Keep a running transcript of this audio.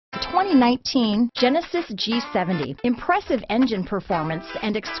2019 Genesis G70. Impressive engine performance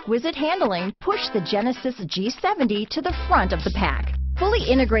and exquisite handling push the Genesis G70 to the front of the pack. Fully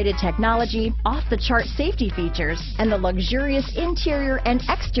integrated technology, off-the-chart safety features, and the luxurious interior and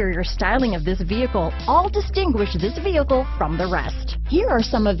exterior styling of this vehicle all distinguish this vehicle from the rest. Here are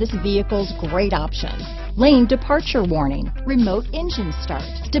some of this vehicle's great options: lane departure warning, remote engine start,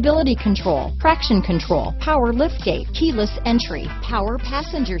 stability control, traction control, power liftgate, keyless entry, power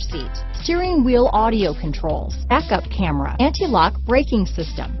passenger seat, steering wheel audio controls, backup camera, anti-lock braking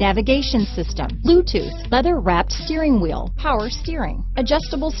system, navigation system, Bluetooth, leather-wrapped steering wheel, power steering,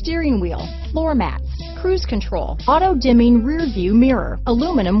 adjustable steering wheel, floor mats, cruise control, auto-dimming rear view mirror,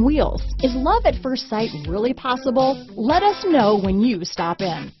 aluminum wheels. Is love at first sight really possible? Let us know when you stop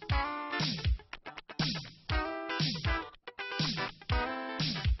in.